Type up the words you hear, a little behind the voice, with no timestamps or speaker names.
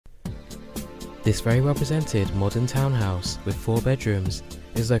This very well presented modern townhouse with 4 bedrooms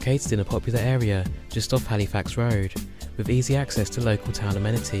is located in a popular area just off Halifax Road, with easy access to local town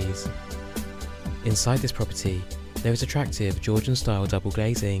amenities. Inside this property, there is attractive Georgian-style double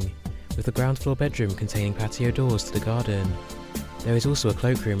glazing, with the ground floor bedroom containing patio doors to the garden. There is also a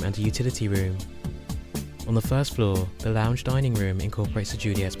cloakroom and a utility room. On the first floor, the lounge dining room incorporates a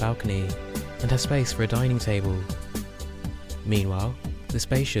Juliet balcony and has space for a dining table. Meanwhile, the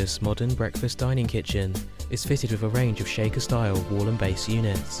spacious modern breakfast dining kitchen is fitted with a range of shaker-style wall and base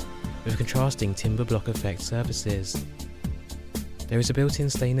units, with contrasting timber block effect surfaces. There is a built-in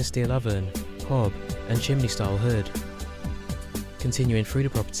stainless steel oven, hob and chimney-style hood. Continuing through the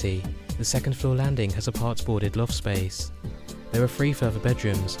property, the second floor landing has a parts-boarded loft space. There are 3 further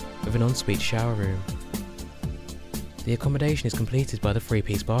bedrooms with an ensuite shower room. The accommodation is completed by the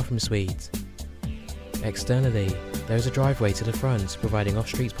 3-piece bathroom suite. Externally, there is a driveway to the front providing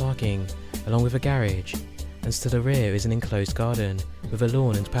off-street parking, along with a garage, and to the rear is an enclosed garden with a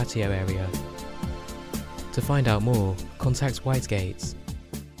lawn and patio area. To find out more, contact Whitegates